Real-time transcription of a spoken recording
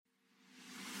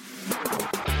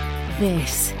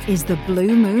This is the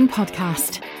Blue Moon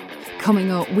Podcast. Coming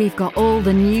up, we've got all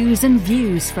the news and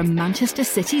views from Manchester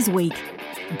City's week.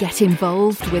 Get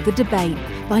involved with the debate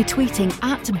by tweeting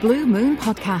at Blue Moon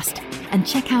Podcast and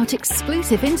check out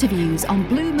exclusive interviews on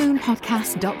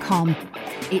bluemoonpodcast.com.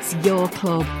 It's your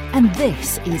club and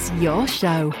this is your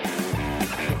show.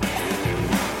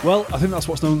 Well, I think that's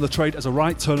what's known in the trade as a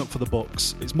right turn up for the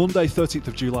Bucks. It's Monday, 13th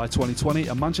of July 2020,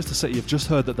 and Manchester City have just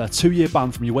heard that their 2-year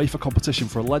ban from UEFA competition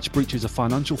for alleged breaches of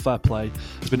financial fair play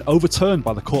has been overturned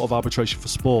by the Court of Arbitration for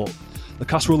Sport. The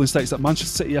CAS ruling states that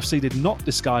Manchester City FC did not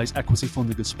disguise equity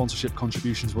funding and sponsorship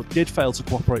contributions, but did fail to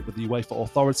cooperate with the UEFA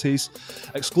authorities.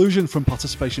 Exclusion from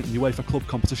participation in UEFA club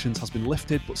competitions has been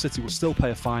lifted, but City will still pay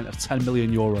a fine of €10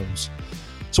 million.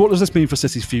 So what does this mean for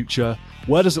City's future?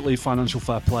 Where does it leave financial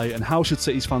fair play? And how should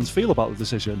City's fans feel about the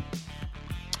decision?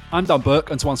 I'm Dan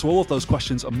Burke, and to answer all of those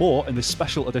questions and more in this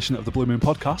special edition of the Blue Moon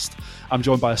Podcast, I'm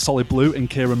joined by a solid blue in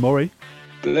Kieran Murray.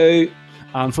 Blue.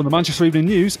 And from the Manchester Evening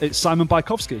News, it's Simon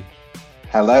Bajkowski.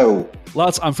 Hello.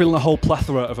 Lads, I'm feeling a whole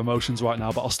plethora of emotions right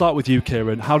now, but I'll start with you,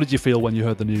 Kieran. How did you feel when you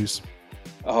heard the news?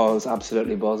 Oh, I was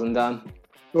absolutely buzzing, Dan.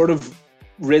 Sort of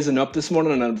risen up this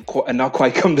morning and not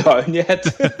quite come down yet.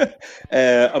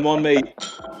 I'm on my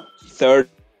third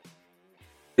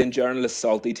in journalist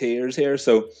salty tears here,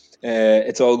 so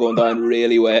it's all going down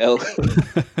really well.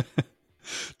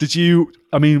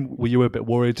 Were you a bit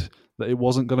worried that it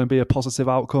wasn't going to be a positive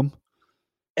outcome?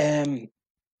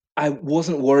 I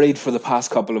wasn't worried for the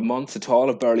past couple of months at all.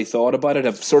 I've barely thought about it.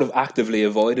 I've sort of actively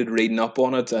avoided reading up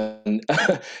on it, and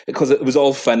because it was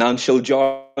all financial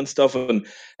jargon and stuff and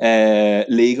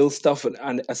legal stuff.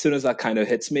 And as soon as that kind of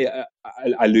hits me,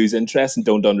 I lose interest and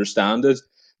don't understand it.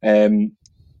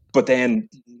 But then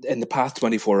in the past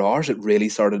 24 hours, it really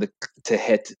started to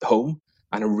hit home.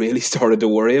 And I really started to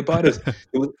worry about it.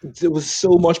 There was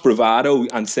so much bravado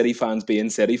and City fans being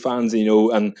City fans,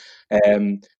 and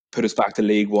put us back to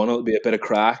League One. It'll be a bit of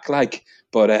crack,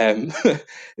 but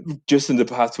just in the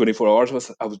past 24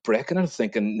 hours, I was breaking it,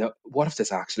 thinking, no, what if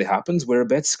this actually happens? We're a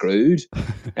bit screwed.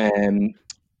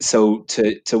 So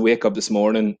to wake up this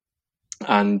morning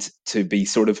and to be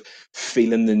sort of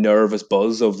feeling the nervous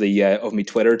buzz of my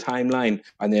Twitter timeline,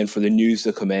 and then for the news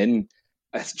to come in,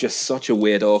 it's just such a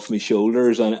weight off my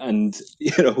shoulders, and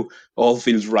all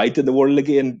feels right in the world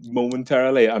again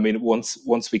momentarily. I mean, once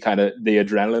we kind of, the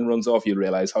adrenaline runs off, you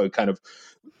realize how kind of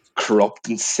corrupt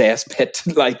and cesspit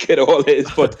it all is.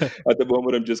 But at the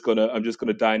moment, I'm just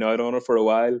gonna dine out on it for a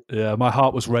while. Yeah, my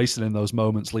heart was racing in those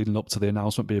moments leading up to the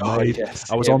announcement being made.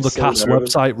 Yes, I was on the CAS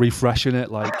website refreshing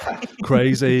it like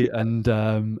crazy, and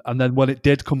then when it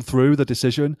did come through, the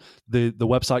decision, the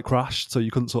website crashed, so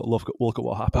you couldn't sort of look at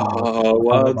what happened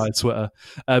on my Twitter.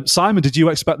 Simon, did you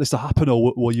expect this to happen,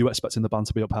 or were you expecting the ban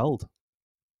to be upheld?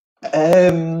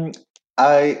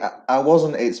 I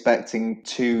wasn't expecting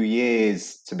 2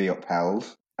 years to be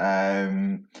upheld, but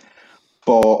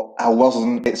I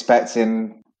wasn't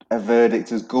expecting a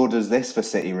verdict as good as this for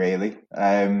City, really.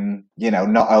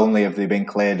 Not only have they been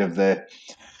cleared of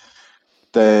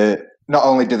not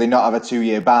only do they not have a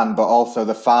 2-year ban, but also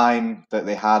the fine that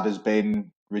they had has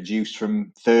been reduced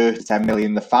from 30 to 10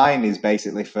 million. The fine is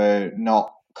basically for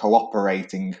not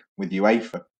cooperating with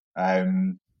UEFA.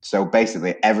 So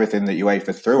basically everything that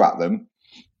UEFA threw at them,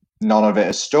 none of it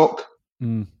has stuck.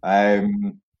 Because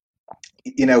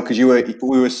we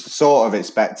were sort of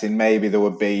expecting maybe there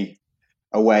would be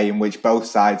a way in which both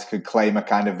sides could claim a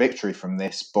kind of victory from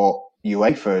this, but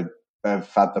UEFA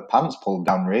have had the pants pulled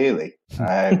down, really.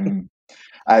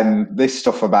 And this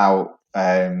stuff about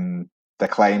the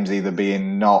claims either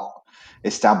being not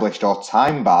established or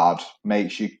time barred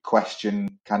makes you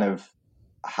question kind of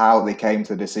how they came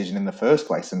to the decision in the first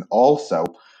place, and also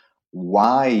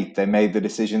why they made the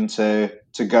decision to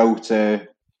go to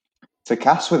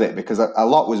CAS with it, because a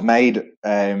lot was made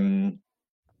around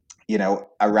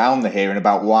the hearing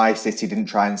about why City didn't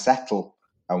try and settle,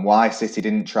 and why City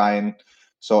didn't try and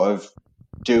sort of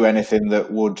do anything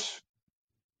that would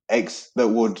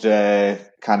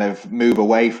kind of move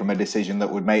away from a decision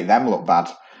that would make them look bad.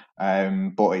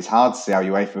 But it's hard to see how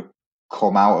UEFA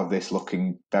come out of this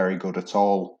looking very good at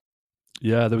all.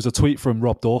 Yeah, there was a tweet from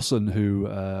Rob Dawson who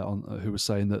was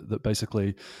saying that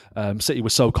basically City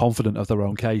was so confident of their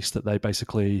own case that they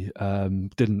basically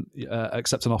didn't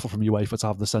accept an offer from UEFA to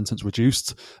have the sentence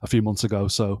reduced a few months ago.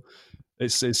 So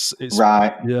it's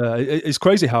right. Yeah, it's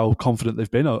crazy how confident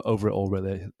they've been over it all.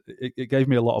 Really, it gave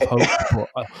me a lot of hope,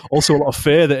 but also a lot of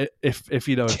fear that if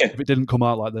it didn't come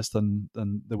out like this, then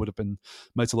they would have been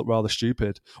made to look rather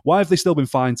stupid. Why have they still been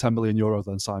fined €10 million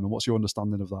then, Simon? What's your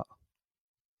understanding of that?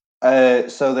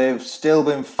 So they've still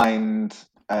been fined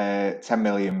 10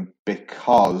 million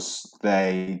because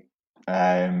they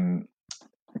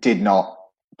did not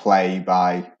play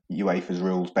by UEFA's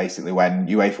rules. Basically, when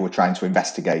UEFA were trying to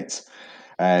investigate,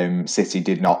 City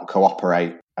did not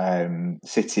cooperate.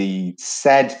 City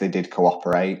said they did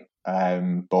cooperate,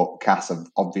 but CAS have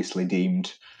obviously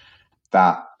deemed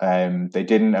that they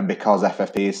didn't, and because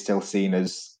FFP is still seen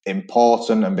as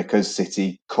important, and because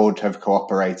City could have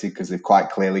cooperated because they've quite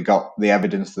clearly got the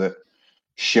evidence that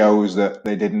shows that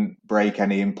they didn't break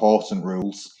any important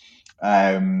rules,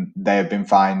 they have been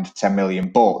fined 10 million,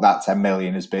 but that 10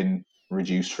 million has been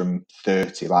reduced from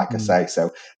 30, like I say.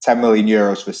 So 10 million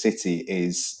euros for City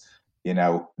is,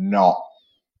 not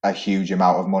a huge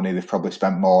amount of money. They've probably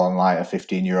spent more on like a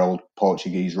 15-year-old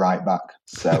Portuguese right back.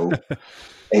 So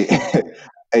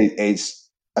it's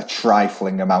a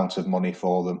trifling amount of money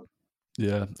for them.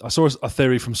 Yeah, I saw a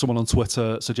theory from someone on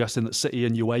Twitter suggesting that City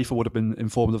and UEFA would have been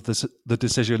informed of the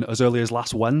decision as early as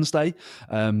last Wednesday.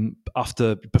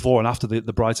 Before and after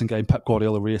the Brighton game, Pep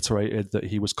Guardiola reiterated that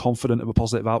he was confident of a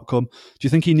positive outcome. Do you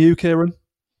think he knew, Kieran?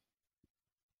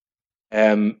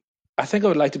 I think I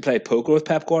would like to play poker with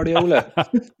Pep Guardiola.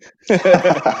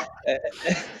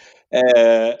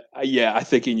 Yeah, I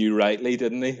think he knew rightly,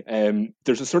 didn't he?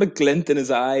 There's a sort of glint in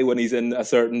his eye when he's in a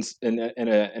certain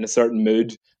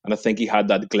mood, and I think he had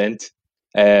that glint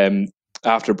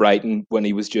after Brighton when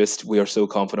he was just, we are so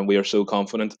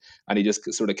confident, and he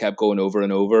just sort of kept going over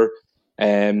and over.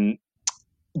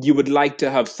 You would like to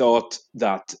have thought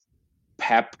that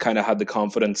Pep kind of had the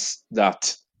confidence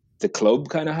that the club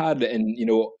kind of had, and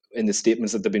in the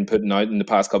statements that they've been putting out in the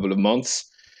past couple of months.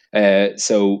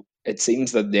 So it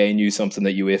seems that they knew something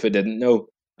that UEFA didn't know,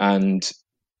 and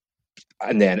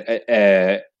then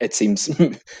it seems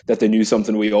that they knew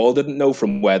something we all didn't know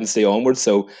from Wednesday onwards.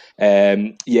 So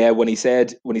when he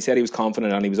said he was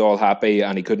confident and he was all happy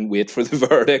and he couldn't wait for the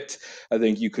verdict, I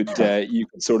think you could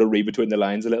sort of read between the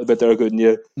lines a little bit there, couldn't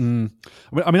you?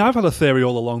 I mean, I've had a theory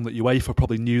all along that UEFA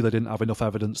probably knew they didn't have enough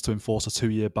evidence to enforce a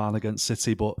 2-year ban against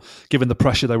City, but given the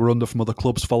pressure they were under from other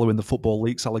clubs following the Football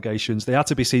Leaks allegations, they had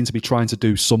to be seen to be trying to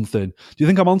do something. Do you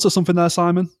think I'm onto something there,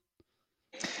 Simon?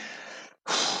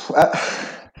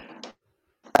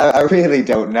 I really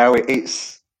don't know.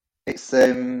 It's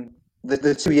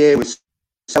the 2 year was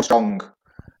so strong.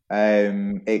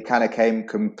 It kind of came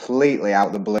completely out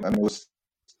of the blue and was,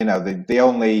 the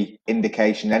only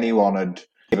indication anyone had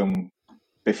given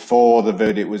before the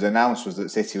verdict was announced was that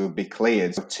City would be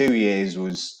cleared. So 2 years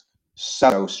was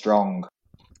so strong.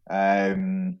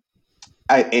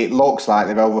 It looks like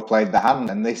they've overplayed the hand,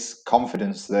 and this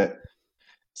confidence that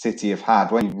City have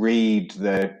had, when you read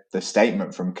the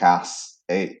statement from CAS,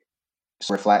 it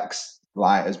reflects,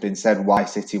 like has been said, why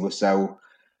City were so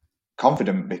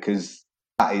confident, because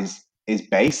that is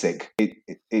basic.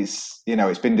 It's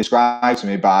it's been described to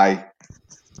me by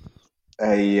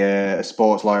a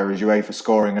sports lawyer as UEFA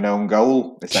scoring an own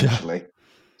goal, essentially. Yeah.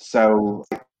 So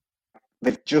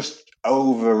they've just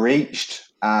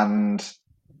overreached, and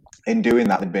in doing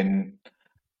that,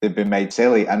 they've been made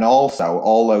silly. And also,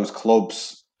 all those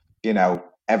clubs,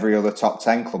 every other top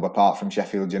 10 club apart from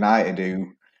Sheffield United,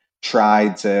 who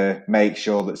tried to make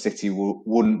sure that City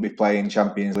wouldn't be playing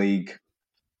Champions League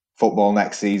football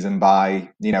next season by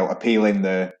delaying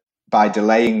the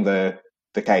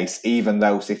case, even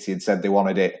though City had said they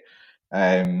wanted it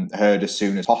heard as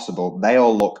soon as possible. They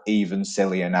all look even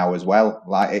sillier now as well.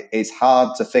 Like it's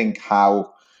hard to think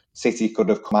how City could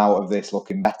have come out of this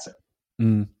looking better.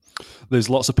 There's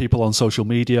lots of people on social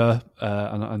media,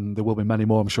 and there will be many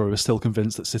more, I'm sure, who are still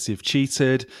convinced that City have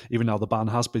cheated, even now the ban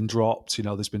has been dropped.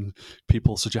 There's been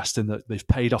people suggesting that they've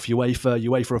paid off UEFA.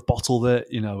 UEFA have bottled it.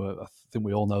 I think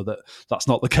we all know that that's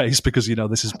not the case, because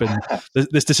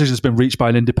this decision has been reached by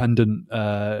an independent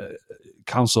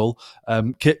council.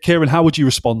 Kieran, how would you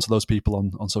respond to those people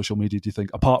on social media, do you think,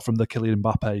 apart from the Kylian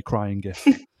Mbappe crying gif?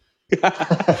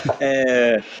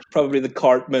 Probably the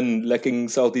Cartman licking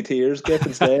salty tears gif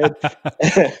instead.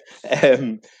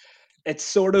 It's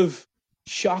sort of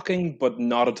shocking, but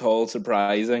not at all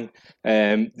surprising.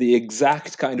 The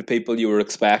exact kind of people you were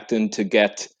expecting to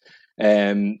get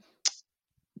their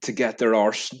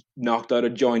arse knocked out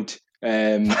of joint.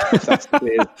 If that's the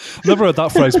case. Never heard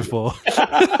that phrase before.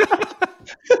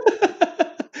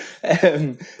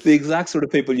 The exact sort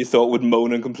of people you thought would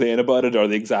moan and complain about it are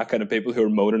the exact kind of people who are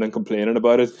moaning and complaining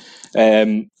about it.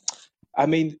 I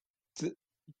mean,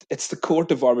 it's the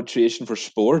Court of Arbitration for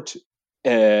Sport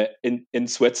in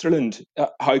Switzerland.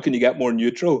 How can you get more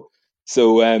neutral?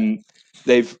 So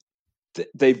they've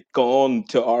gone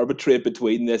to arbitrate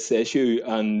between this issue,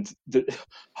 and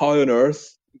how on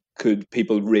earth could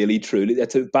people really truly?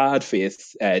 That's a bad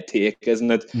faith take,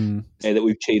 isn't it? That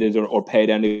we've cheated or paid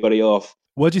anybody off.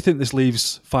 Where do you think this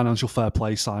leaves financial fair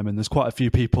play, Simon? There's quite a few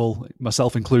people,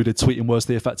 myself included, tweeting words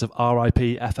to the effect of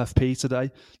RIP FFP today.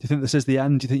 Do you think this is the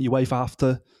end? Do you think UEFA have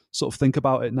to sort of think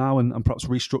about it now and perhaps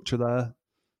restructure their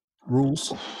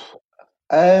rules?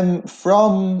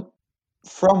 From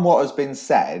what has been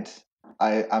said,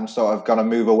 I'm sort of going to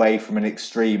move away from an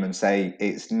extreme and say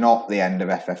it's not the end of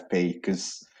FFP,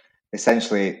 because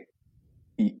essentially,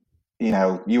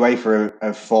 UEFA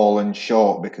have fallen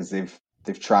short because they've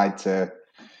tried to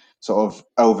sort of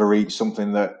overreach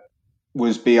something that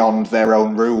was beyond their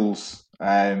own rules.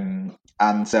 And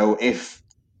so if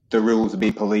the rules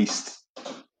be policed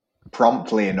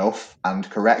promptly enough and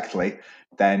correctly,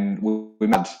 then we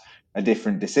might have a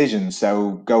different decision.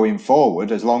 So going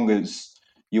forward, as long as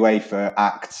UEFA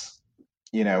acts,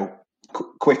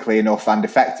 quickly enough and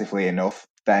effectively enough,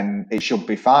 then it should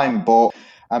be fine. But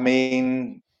I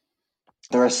mean,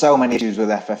 there are so many issues with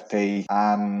FFP,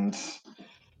 and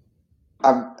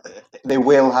they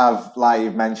will have, like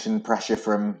you've mentioned, pressure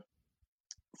from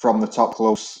the top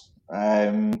clubs,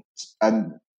 and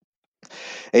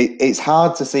it's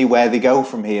hard to see where they go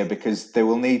from here, because they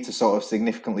will need to sort of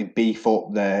significantly beef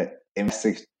up the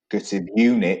investigative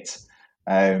unit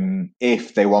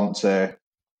if they want to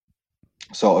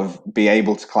sort of be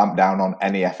able to clamp down on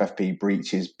any FFP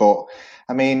breaches. But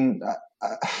I mean,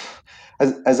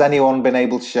 has anyone been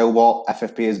able to show what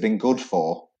FFP has been good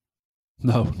for?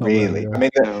 No, not really. I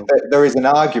mean, there is an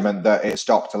argument that it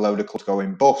stopped a load of clubs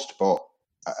going bust, but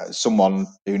someone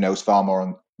who knows far more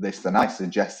on this than I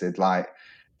suggested, like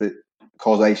the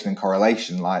causation and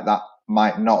correlation, like that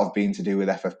might not have been to do with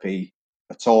FFP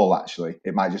at all. Actually,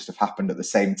 it might just have happened at the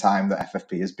same time that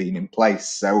FFP has been in place.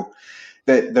 So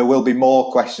there will be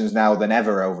more questions now than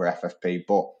ever over FFP.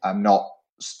 But I'm not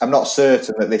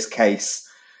certain that this case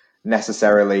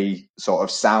necessarily sort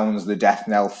of sounds the death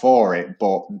knell for it,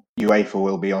 but UEFA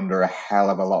will be under a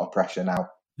hell of a lot of pressure now.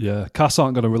 Yeah, CAS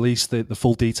aren't going to release the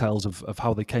full details of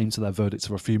how they came to their verdict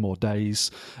for a few more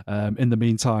days. In the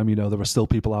meantime, there are still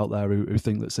people out there who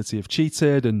think that City have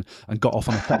cheated and got off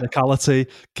on a technicality.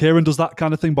 Kieran, does that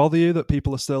kind of thing bother you, that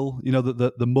people are still,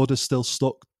 that the mud is still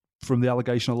stuck from the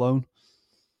allegation alone?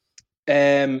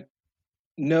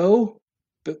 No,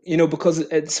 but because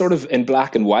it's sort of in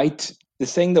black and white. The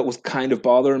thing that was kind of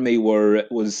bothering me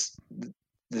was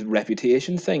the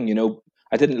reputation thing.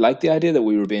 I didn't like the idea that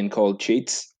we were being called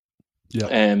cheats. Yeah.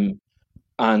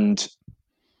 And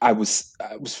I was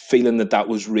feeling that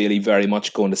was really very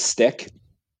much going to stick.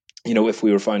 If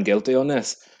we were found guilty on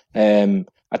this.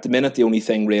 At the minute, the only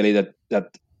thing really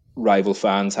that rival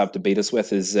fans have to beat us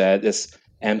with is this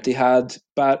empty-had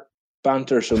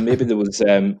banter. So maybe there was.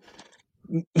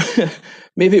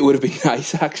 Maybe it would have been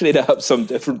nice actually to have some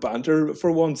different banter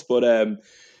for once, but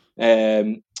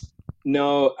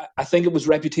no, I think it was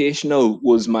reputational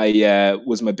was my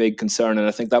big concern, and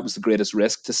I think that was the greatest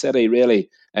risk to City. Really,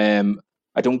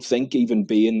 I don't think even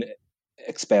being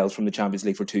expelled from the Champions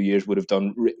League for 2 years would have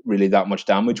done really that much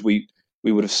damage. We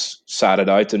would have sat it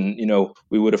out, and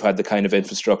we would have had the kind of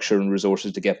infrastructure and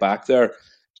resources to get back there.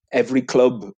 Every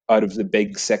club out of the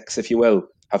big six, if you will,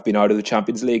 have been out of the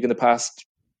Champions League in the past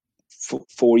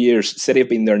 4 years. City have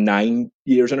been there 9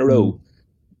 years in a row.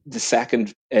 The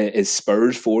second is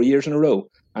Spurs 4 years in a row,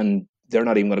 and they're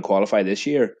not even going to qualify this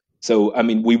year. So, I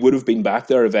mean, we would have been back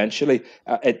there eventually.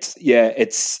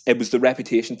 It was the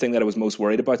reputation thing that I was most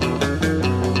worried about.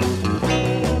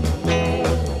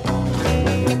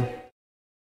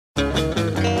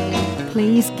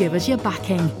 Please give us your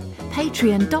backing.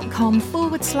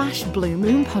 Patreon.com/Blue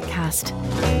Moon Podcast.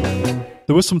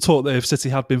 There was some talk that if City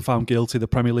had been found guilty, the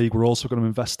Premier League were also going to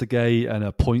investigate, and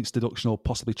a points deduction or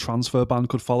possibly transfer ban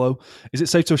could follow. Is it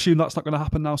safe to assume that's not going to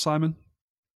happen now, Simon?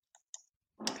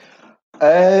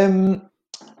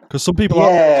 Because some people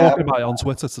are talking about it on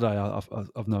Twitter today.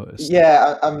 I've noticed.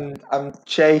 Yeah, I'm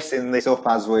chasing this up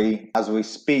as we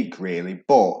speak, really.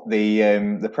 But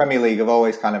the Premier League have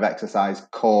always kind of exercised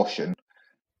caution,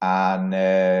 and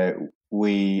I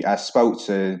spoke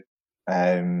to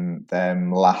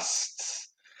them last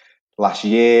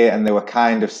year, and they were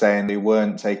kind of saying they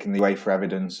weren't taking the UEFA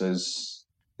evidence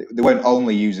they weren't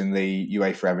only using the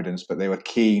UEFA evidence, but they were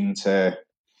keen to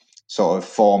sort of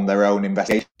form their own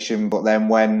investigation. But then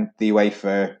when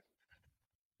UEFA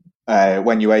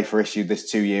issued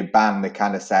this 2-year ban, they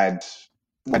kind of said,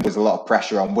 when there's a lot of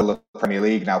pressure on, will the Premier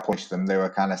League now punish them? They were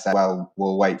kind of said, well,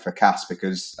 we'll wait for CAS,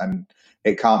 and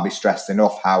it can't be stressed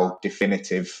enough how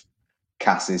definitive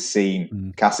CAS is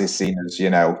seen. CAS is seen as,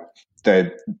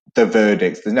 the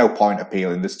verdict. There's no point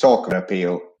appealing. There's talk of an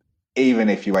appeal. Even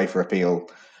if UEFA appeal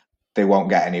they won't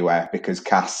get anywhere because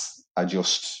CAS are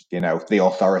just, the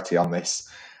authority on this.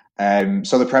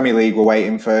 So the Premier League were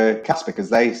waiting for CAS because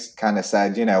they kind of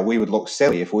said, we would look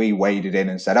silly if we waded in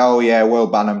and said, oh yeah, we'll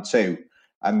ban them too.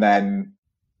 And then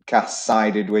CAS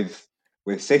sided with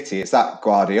City. It's that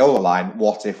Guardiola line,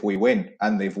 what if we win?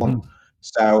 And they've won.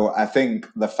 So I think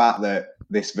the fact that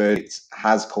this verdict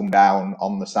has come down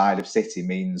on the side of City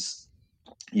means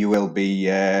you will be...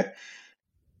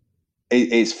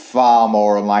 it's far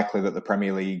more unlikely that the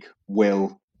Premier League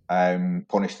will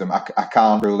punish them. I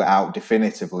can't rule it out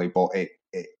definitively, but it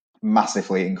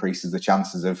massively increases the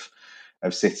chances of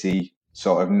City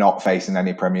sort of not facing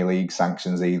any Premier League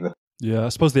sanctions either. Yeah, I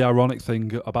suppose the ironic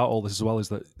thing about all this as well is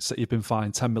that City have been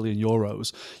fined €10 million.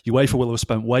 UEFA will have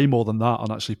spent way more than that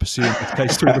on actually pursuing this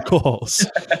case through the courts.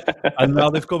 And now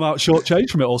they've come out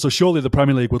shortchanged from it all. So surely the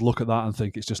Premier League would look at that and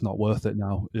think it's just not worth it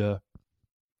now. Yeah.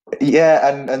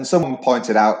 Yeah, and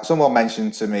someone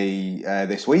mentioned to me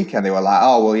this weekend, they were like,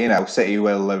 oh, well, City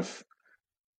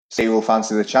will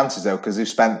fancy the chances though, because they've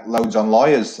spent loads on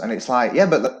lawyers. And it's like, yeah,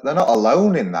 but they're not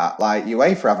alone in that. Like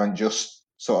UEFA haven't just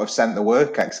sort of sent the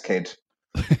Workex kid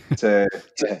to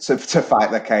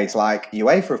fight the case. Like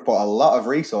UEFA have put a lot of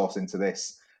resource into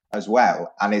this as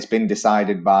well. And it's been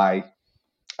decided by,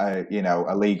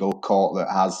 a legal court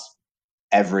that has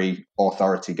every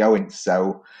authority going.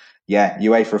 So, yeah,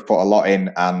 UEFA have put a lot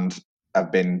in and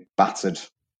have been battered.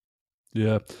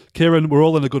 Yeah. Kieran, we're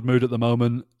all in a good mood at the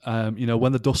moment.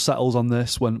 When the dust settles on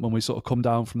this, when we sort of come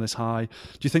down from this high,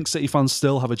 do you think City fans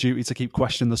still have a duty to keep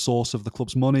questioning the source of the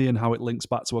club's money and how it links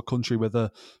back to a country with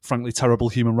a frankly terrible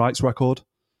human rights record?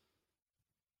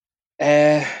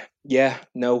 Yeah,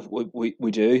 no,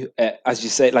 we do. As you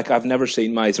say, like I've never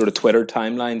seen my sort of Twitter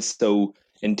timeline so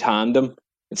in tandem.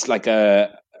 It's like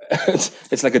a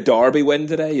derby win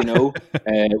today,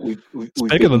 We've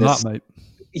bigger than that, mate.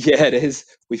 Yeah, it is.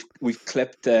 We've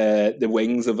clipped the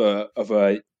wings of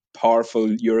a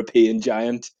powerful European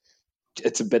giant.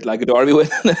 It's a bit like a derby win.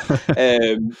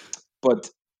 But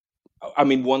I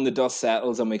mean, when the dust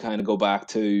settles and we kind of go back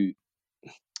to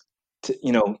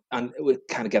and we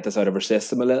kind of get this out of our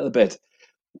system a little bit,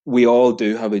 we all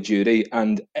do have a duty.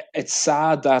 And it's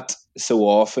sad that so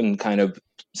often kind of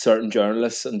certain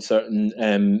journalists and certain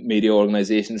media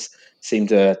organisations seem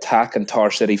to attack and tar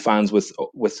City fans with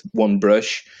one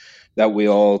brush, that we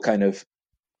all kind of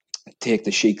take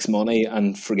the Sheik's money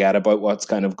and forget about what's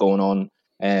kind of going on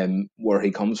where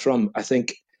he comes from. I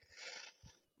think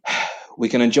we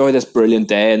can enjoy this brilliant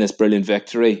day and this brilliant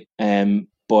victory,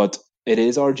 but it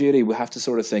is our duty. We have to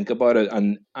sort of think about it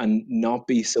and not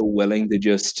be so willing to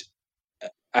just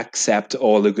accept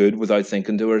all the good without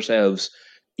thinking to ourselves,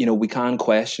 we can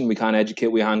question, we can educate,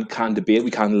 we can debate,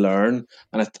 we can learn.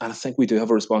 And I think we do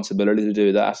have a responsibility to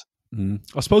do that.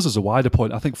 I suppose as a wider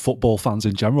point, I think football fans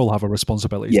in general have a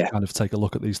responsibility to kind of take a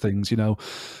look at these things. You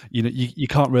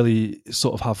can't really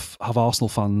sort of have Arsenal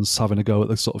fans having a go at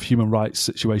the sort of human rights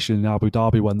situation in Abu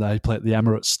Dhabi when they play at the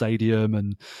Emirates Stadium,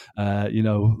 and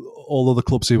all other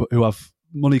clubs who have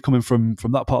money coming from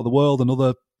that part of the world and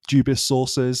other dubious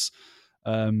sources.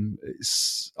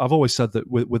 I've always said that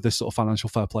with this sort of financial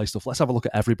fair play stuff, let's have a look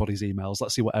at everybody's emails.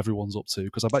 Let's see what everyone's up to,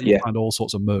 because I bet you find all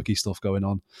sorts of murky stuff going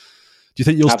on. Do you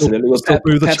think you'll absolutely? still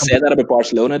boo the Pep said that about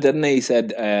Barcelona, didn't he? He said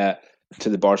to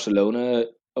the Barcelona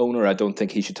owner, I don't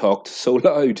think he should talk so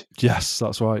loud. Yes,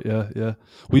 that's right. Yeah.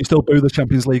 Will you still boo the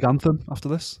Champions League anthem after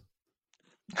this?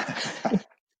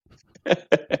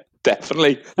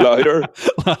 Definitely louder.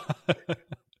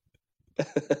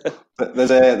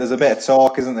 There's a bit of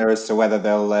talk, isn't there, as to whether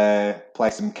they'll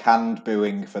play some canned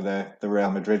booing for the Real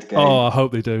Madrid game. Oh, I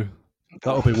hope they do.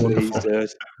 That would be wonderful.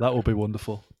 That would be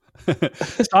wonderful.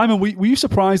 Simon, were you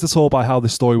surprised at all by how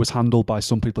this story was handled by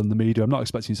some people in the media? I'm not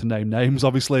expecting you to name names,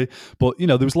 obviously, but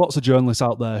there was lots of journalists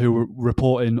out there who were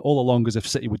reporting all along as if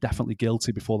City were definitely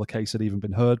guilty before the case had even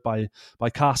been heard by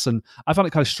CAS, and I found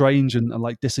it kind of strange and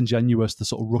like disingenuous to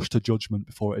sort of rush to judgment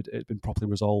before it had been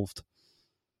properly resolved.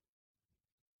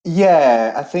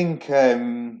 Yeah, I think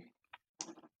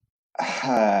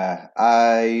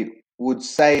I would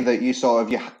say that you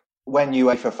sort of when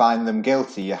UEFA find them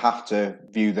guilty, you have to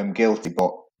view them guilty.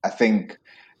 But I think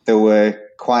there were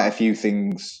quite a few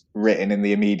things written in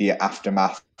the immediate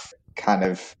aftermath kind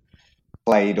of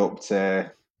played up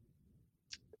to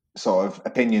sort of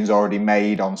opinions already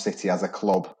made on City as a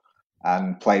club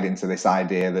and played into this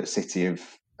idea that City have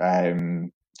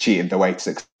cheated their way to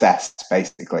success,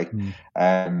 basically.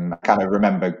 I kind of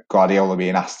remember Guardiola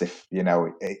being asked if,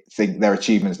 I think their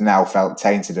achievements now felt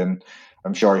tainted, and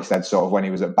I'm sure he said sort of when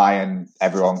he was at Bayern,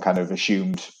 everyone kind of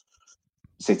assumed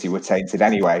City were tainted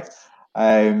anyway.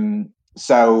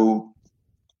 So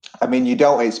I mean, you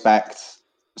don't expect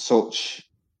such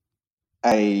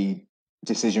a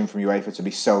decision from UEFA to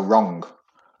be so wrong.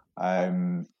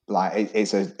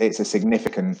 It's a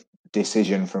significant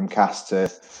decision from CAS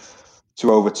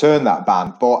to overturn that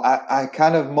ban, but I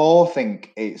kind of more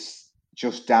think it's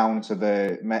just down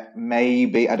to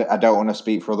maybe I don't want to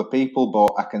speak for other people,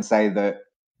 but I can say that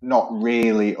not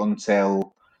really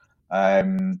until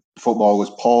football was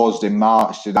paused in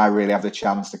March did I really have the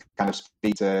chance to kind of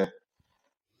speak to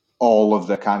all of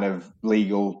the kind of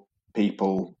legal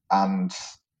people and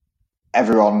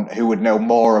everyone who would know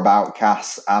more about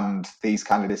CAS and these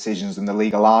kind of decisions and the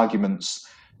legal arguments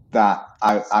that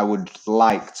I would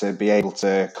like to be able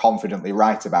to confidently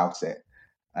write about it.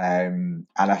 And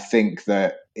I think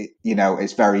that,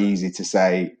 it's very easy to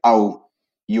say, oh,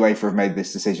 UEFA have made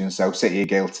this decision, so City are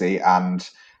guilty, and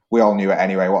we all knew it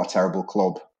anyway. What a terrible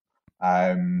club.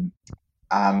 And,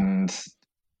 the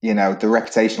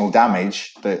reputational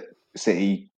damage that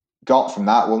City got from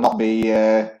that will not be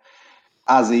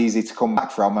as easy to come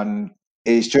back from. And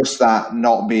it's just that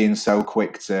not being so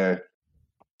quick to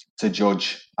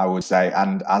judge, I would say.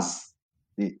 And I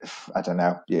don't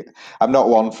know, I'm not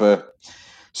one for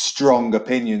strong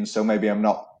opinions, so maybe I'm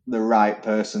not the right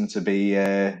person to be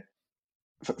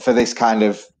for this kind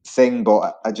of thing,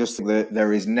 but I just think that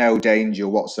there is no danger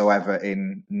whatsoever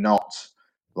in not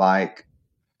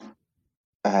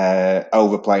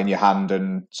overplaying your hand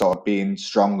and sort of being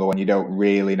stronger when you don't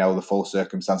really know the full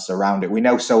circumstances around it. We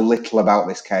know so little about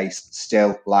this case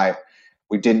still.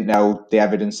 We didn't know the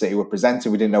evidence that they were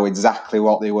presenting. We didn't know exactly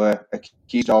what they were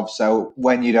accused of. So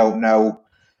when you don't know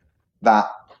that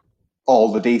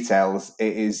all the details,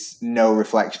 it is no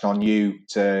reflection on you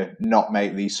to not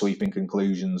make these sweeping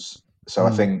conclusions. So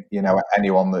I think,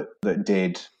 anyone that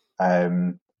did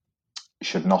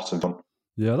should not have done.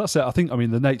 Yeah, that's it. I think,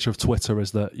 the nature of Twitter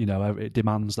is that, it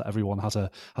demands that everyone has an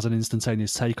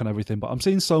instantaneous take on everything. But I'm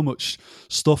seeing so much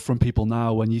stuff from people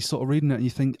now when you sort of reading it and you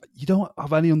think you don't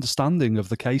have any understanding of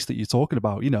the case that you're talking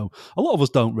about. A lot of us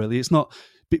don't really. It's not,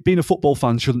 being a football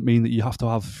fan shouldn't mean that you have to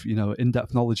have,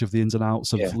 in-depth knowledge of the ins and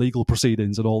outs of legal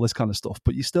proceedings and all this kind of stuff.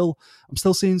 But I'm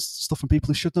still seeing stuff from people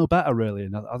who should know better, really.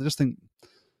 And I just think,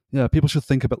 people should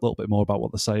think a little bit more about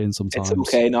what they're saying sometimes. It's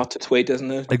okay not to tweet,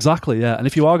 isn't it? Exactly, yeah. And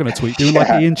if you are going to tweet, do like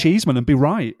Ian Cheeseman and be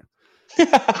right.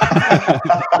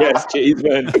 Yes,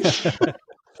 Cheeseman.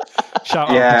 Shout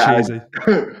out to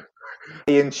Cheesy.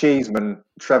 Ian Cheeseman,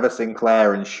 Trevor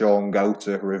Sinclair and Sean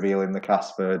Goater revealing the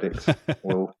CAS verdict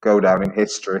will go down in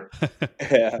history.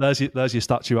 Yeah. There's your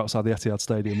statue outside the Etihad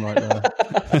Stadium right there.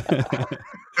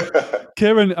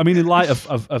 Kieran, in light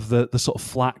of the sort of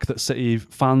flack that City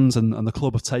fans and the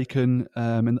club have taken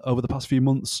over the past few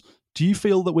months, do you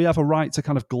feel that we have a right to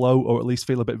kind of gloat or at least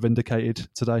feel a bit vindicated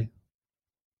today?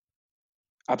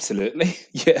 Absolutely.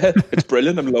 Yeah, it's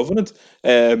brilliant. I'm loving it.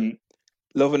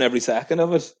 Loving every second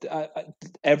of it.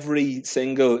 Every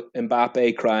single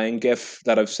Mbappe crying gif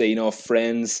that I've seen off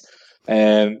friends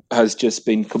has just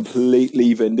been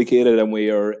completely vindicated, and we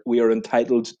are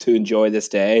entitled to enjoy this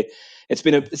day. It's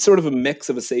been it's sort of a mix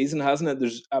of a season, hasn't it?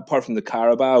 There's, apart from the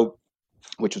Carabao,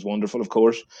 which was wonderful, of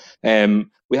course,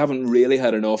 we haven't really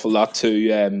had an awful lot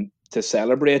to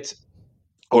celebrate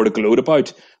or to gloat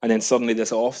about, and then suddenly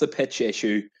this off the pitch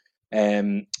issue,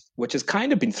 which has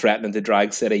kind of been threatening to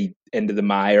drag City into the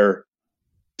mire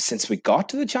since we got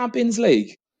to the Champions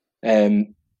League.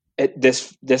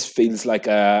 This feels like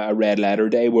a red letter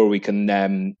day where we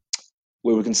can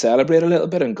celebrate a little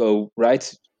bit and go, right,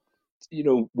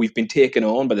 we've been taken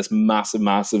on by this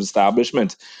massive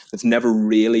establishment that's never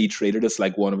really treated us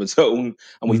like one of its own,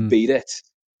 and we've beat it.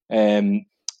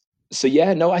 So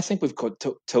yeah, no, I think we've got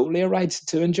totally a right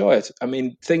to enjoy it.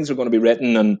 Things are going to be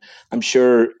written, and I'm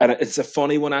sure, and it's a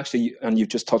funny one actually, and you've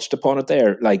just touched upon it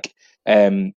there.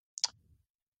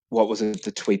 What was it?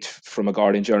 The tweet from a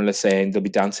Guardian journalist saying they'll be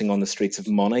dancing on the streets of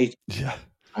money. Yeah.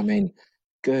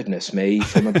 Goodness me,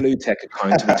 from a blue tech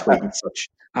account to be tweeting such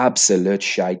absolute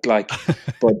shite. But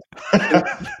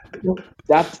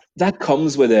that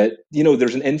comes with it.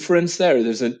 There's an inference there.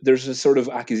 There's a sort of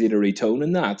accusatory tone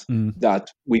in that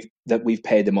we've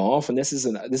paid them off, and this is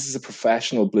a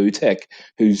professional blue tech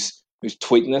who's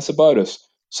tweeting this about us.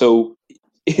 So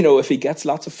if he gets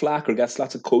lots of flack or gets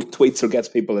lots of quote tweets or gets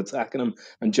people attacking him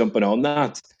and jumping on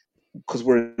that, because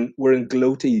we're in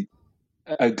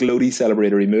a gloaty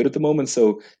celebratory mood at the moment.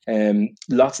 So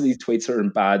lots of these tweets are in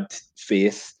bad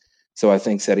faith. So I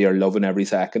think City are loving every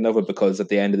second of it, because at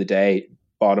the end of the day,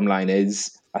 bottom line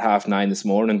is at 9:30 this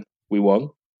morning, we won.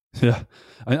 Yeah.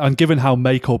 And given how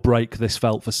make or break this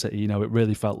felt for City, it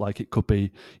really felt like it could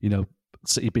be,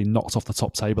 City being knocked off the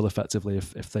top table effectively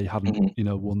if they hadn't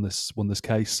won this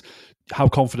case. How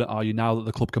confident are you now that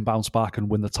the club can bounce back and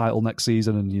win the title next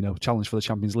season and challenge for the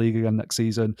Champions League again next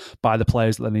season, buy the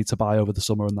players that they need to buy over the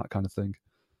summer and that kind of thing?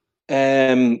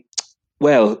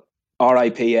 Well,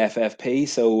 RIP FFP.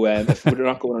 So if we're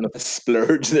not going on a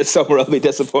splurge this summer, I'll be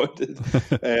disappointed.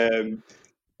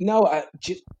 No,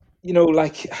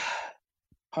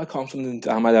 how confident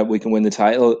am I that we can win the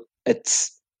title?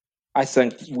 I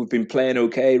think we've been playing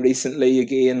okay recently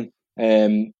again.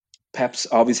 Pep's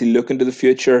obviously looking to the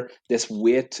future. This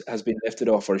weight has been lifted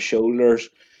off our shoulders.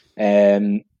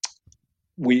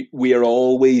 We are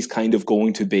always kind of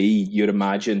going to be, you'd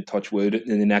imagine, touch wood,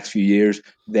 in the next few years,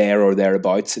 there or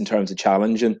thereabouts in terms of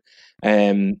challenging.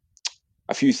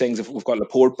 A few things, we've got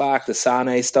Laporte back, the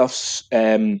Sané stuff's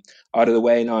out of the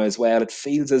way now as well. It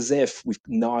feels as if we've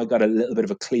now got a little bit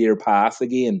of a clear path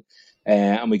again,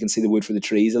 and we can see the wood for the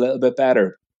trees a little bit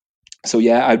better. So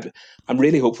yeah, I'm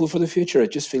really hopeful for the future.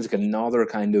 It just feels like another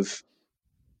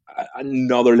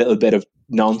little bit of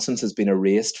nonsense has been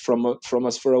erased from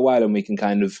us for a while, and we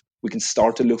can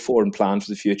start to look forward and plan for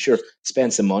the future.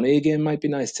 Spend some money again might be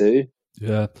nice too.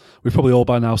 Yeah, we've probably all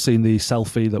by now seen the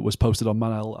selfie that was posted on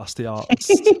Manel Astiart's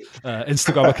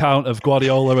Instagram account of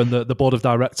Guardiola and the board of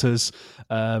directors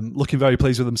looking very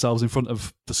pleased with themselves in front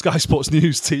of the Sky Sports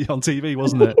News on TV,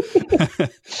 wasn't it?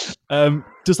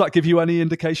 Does that give you any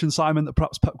indication, Simon, that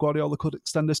perhaps Pep Guardiola could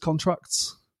extend his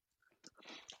contracts?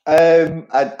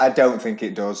 I don't think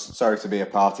it does. Sorry to be a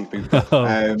party pooper.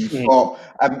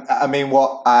 But I mean,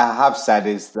 what I have said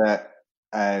is that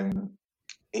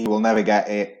he will never get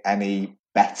it any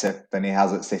better than he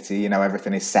has at City.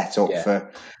 Everything is set up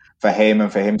for him and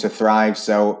for him to thrive.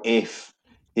 So if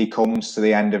he comes to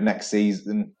the end of next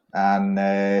season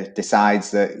and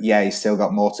decides that, he's still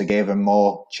got more to give and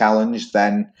more challenge,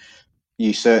 then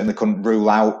you certainly couldn't rule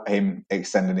out him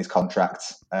extending his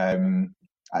contract. And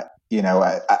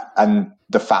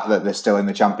the fact that they're still in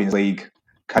the Champions League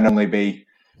can only be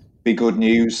good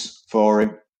news for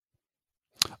him.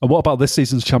 And what about this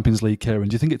season's Champions League, Kieran?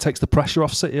 Do you think it takes the pressure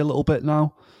off City a little bit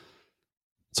now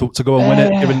to go and win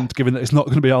it, given that it's not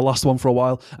going to be our last one for a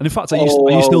while? And in fact, are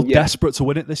you still desperate to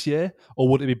win it this year? Or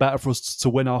would it be better for us to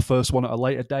win our first one at a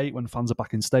later date when fans are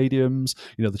back in stadiums?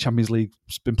 The Champions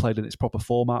League's been played in its proper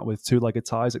format with two-legged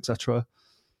ties, etc.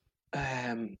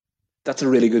 That's a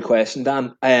really good question,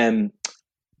 Dan. I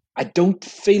don't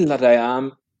feel that I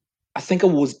am. I think I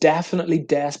was definitely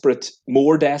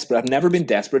more desperate. I've never been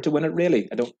desperate to win it, really.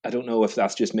 I don't know if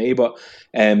that's just me, but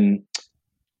I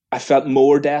felt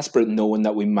more desperate knowing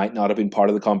that we might not have been part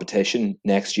of the competition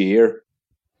next year.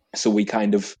 So we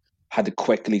kind of had to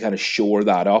quickly kind of shore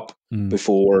that up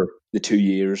before the 2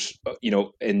 years,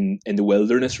 in the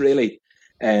wilderness, really.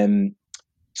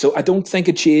 So I don't think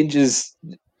it changes.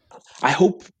 I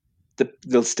hope that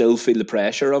they'll still feel the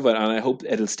pressure of it, and I hope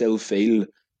it'll still feel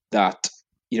that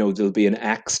there'll be an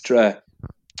extra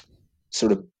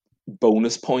sort of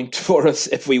bonus point for us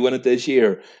if we win it this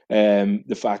year.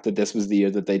 The fact that this was the year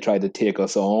that they tried to take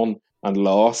us on and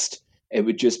lost, it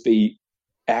would just be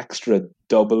extra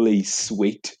doubly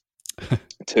sweet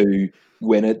to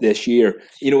win it this year.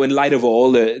 In light of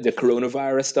all the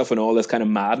coronavirus stuff and all this kind of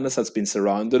madness that's been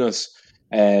surrounding us,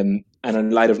 and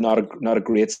in light of not a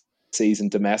great season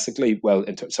domestically,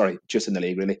 just in the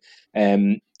league, really.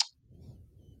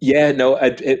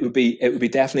 It would be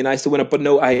definitely nice to win it. But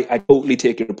no, I totally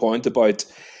take your point about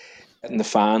getting the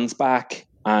fans back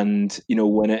and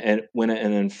win it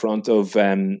in front of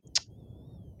the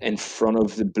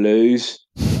Blues.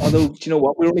 Although, do you know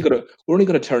what, we're only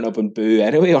gonna turn up and boo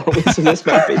anyway, aren't we? So this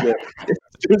might be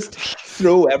just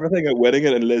throw everything at winning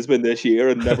it in Lisbon this year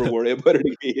and never worry about it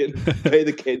again. Play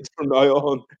the kids from now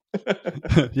on.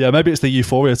 Yeah, maybe it's the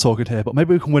euphoria talking here, but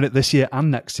maybe we can win it this year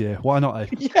and next year. Why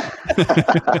not? Yeah.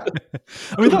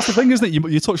 I mean, that's the thing, isn't it?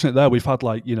 You're touching it there. We've had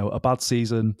a bad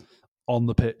season on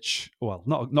the pitch. Well,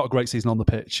 not a great season on the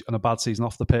pitch and a bad season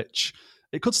off the pitch.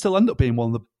 It could still end up being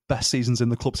one of the best seasons in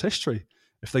the club's history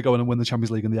if they go in and win the Champions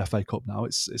League and the FA Cup now.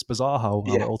 It's bizarre how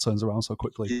it all turns around so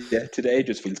quickly. Yeah, today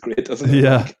just feels great, doesn't it?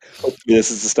 Yeah. Hopefully this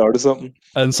is the start of something.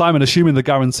 And Simon, assuming the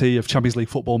guarantee of Champions League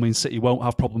football means City won't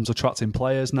have problems attracting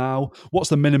players now, what's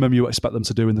the minimum you expect them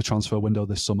to do in the transfer window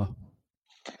this summer?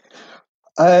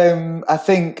 I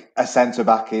think a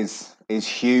centre-back is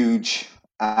huge,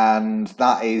 and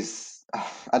that is,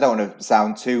 I don't want to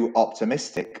sound too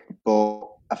optimistic, but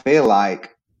I feel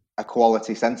like a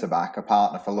quality centre-back, a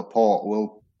partner for Laporte,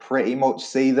 will pretty much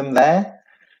see them there.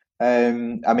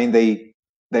 I mean, they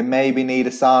maybe need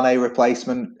a Sané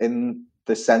replacement in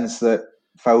the sense that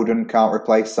Foden can't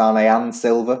replace Sane and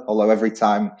Silva, although every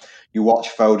time you watch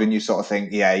Foden, you sort of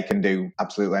think, yeah, he can do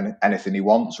absolutely anything he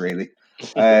wants, really.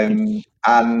 And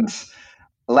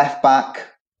left back,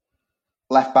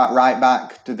 right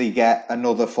back, do they get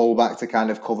another full-back to kind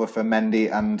of cover for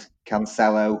Mendy and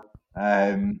Cancelo?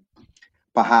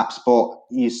 Perhaps, but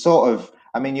you sort of,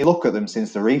 I mean, you look at them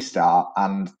since the restart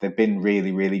and they've been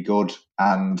really, really good.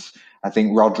 And I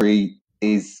think Rodri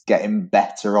is getting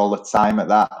better all the time at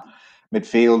that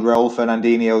midfield role.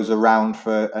 Fernandinho's around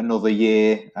for another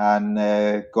year, and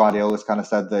Guardiola's kind of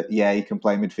said that, yeah, he can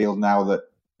play midfield now that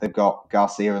they've got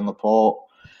Garcia and Laporte.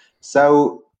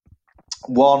 So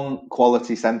one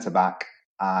quality centre-back,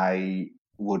 I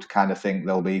would kind of think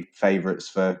they'll be favourites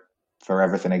for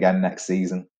everything again next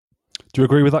season. Do you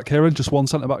agree with that, Kieran? Just one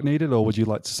centre-back needed, or would you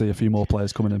like to see a few more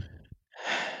players coming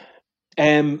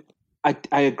in?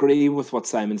 I agree with what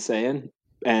Simon's saying,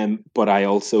 but I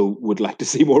also would like to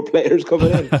see more players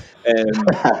coming in.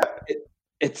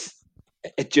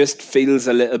 It just feels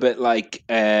a little bit like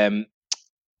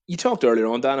you talked earlier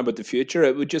on, Dan, about the future.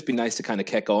 It would just be nice to kind of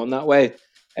kick on that way.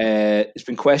 There's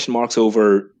been question marks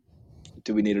over,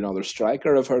 do we need another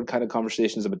striker? I've heard kind of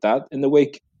conversations about that in the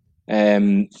week.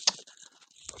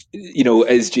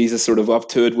 Is Jesus sort of up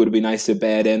to it? Would it be nice to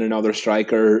bed in another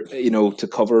striker, to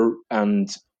cover and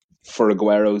for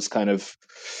Aguero's kind of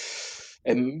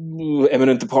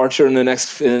imminent departure in the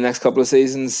next couple of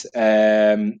seasons?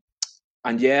 And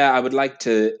yeah, I would like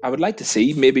to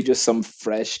see maybe just some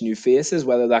fresh new faces,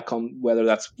 whether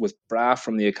that's with Braff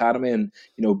from the academy and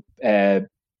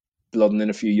blooding in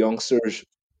a few youngsters,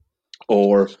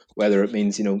 or whether it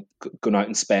means going out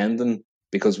and spending,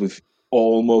 because we've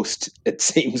almost, it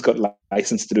seems, got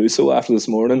license to do so after this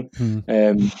morning.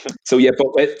 So yeah,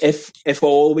 but if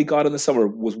all we got in the summer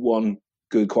was one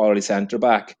good quality centre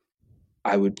back,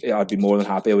 I'd be more than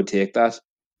happy. I would take that.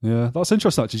 Yeah, that's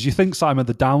interesting. Actually, do you think, Simon,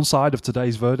 the downside of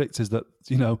today's verdict is that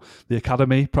the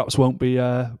academy perhaps won't be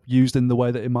used in the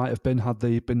way that it might have been had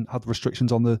the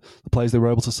restrictions on the players they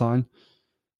were able to sign?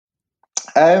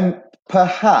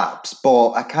 Perhaps,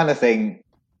 but I kind of think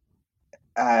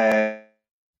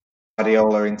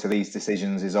Guardiola into these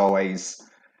decisions is always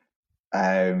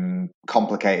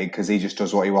complicated because he just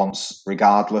does what he wants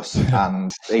regardless.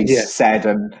 And he's said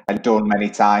and done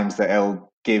many times that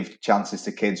he'll give chances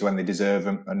to kids when they deserve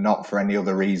them and not for any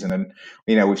other reason. And,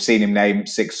 we've seen him name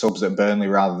 6 subs at Burnley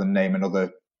rather than name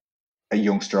a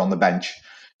youngster on the bench.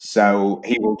 So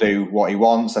he will do what he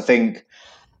wants. I think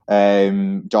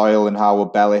Doyle and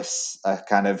Howard Bellis are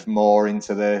kind of more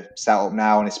into the setup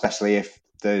now, and especially if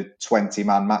the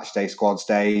 20-man matchday squad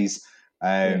stays.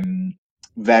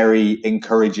 Very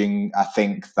encouraging, I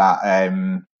think, that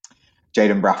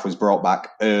Jayden Braff was brought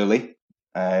back early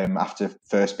after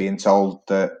first being told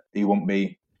that he won't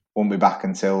be back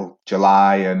until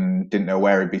July and didn't know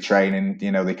where he'd be training.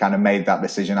 They kind of made that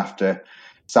decision after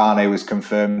Sane was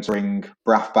confirmed to bring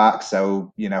Braff back.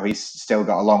 So, he's still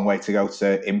got a long way to go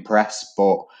to impress,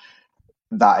 but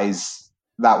that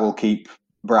will keep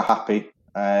Braff happy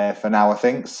for now, I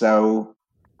think. So,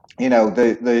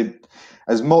 the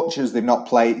as much as they've not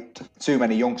played too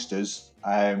many youngsters,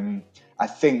 I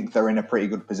think they're in a pretty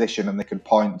good position, and they could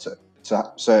point to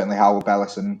certainly Howard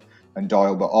Bellis and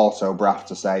Doyle, but also Braff,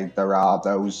 to say there are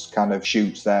those kind of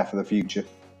shoots there for the future.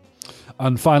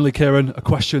 And finally, Kieran, a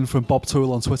question from Bob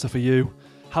Toole on Twitter for you.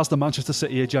 Has the Manchester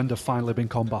City agenda finally been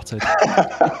combated?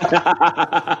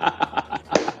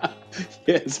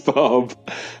 Yes, Bob.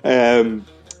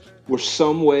 We're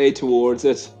some way towards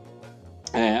it.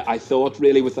 I thought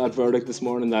really with that verdict this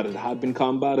morning that it had been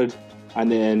combated,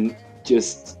 and then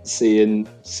just seeing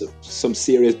some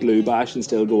serious blue bashing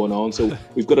still going on. So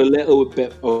we've got a little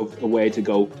bit of a way to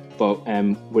go, but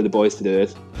we're the boys to do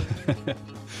it.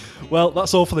 Well,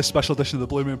 that's all for this special edition of the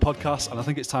Blue Moon podcast, and I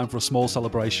think it's time for a small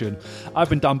celebration. I've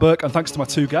been Dan Burke, and thanks to my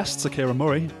 2 guests, to Kieran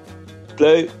Murray.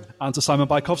 Blue. And to Simon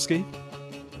Bajkowski.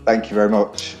 Thank you very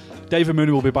much. David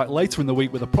Mooney will be back later in the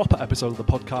week with a proper episode of the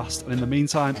podcast, and in the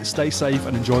meantime, stay safe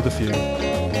and enjoy the view.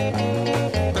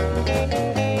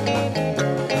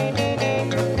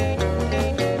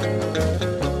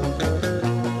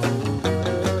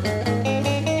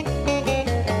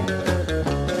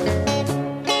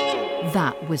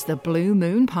 That was the Blue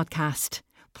Moon podcast.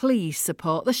 Please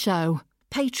support the show.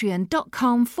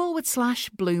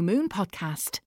 Patreon.com/Blue Moon podcast.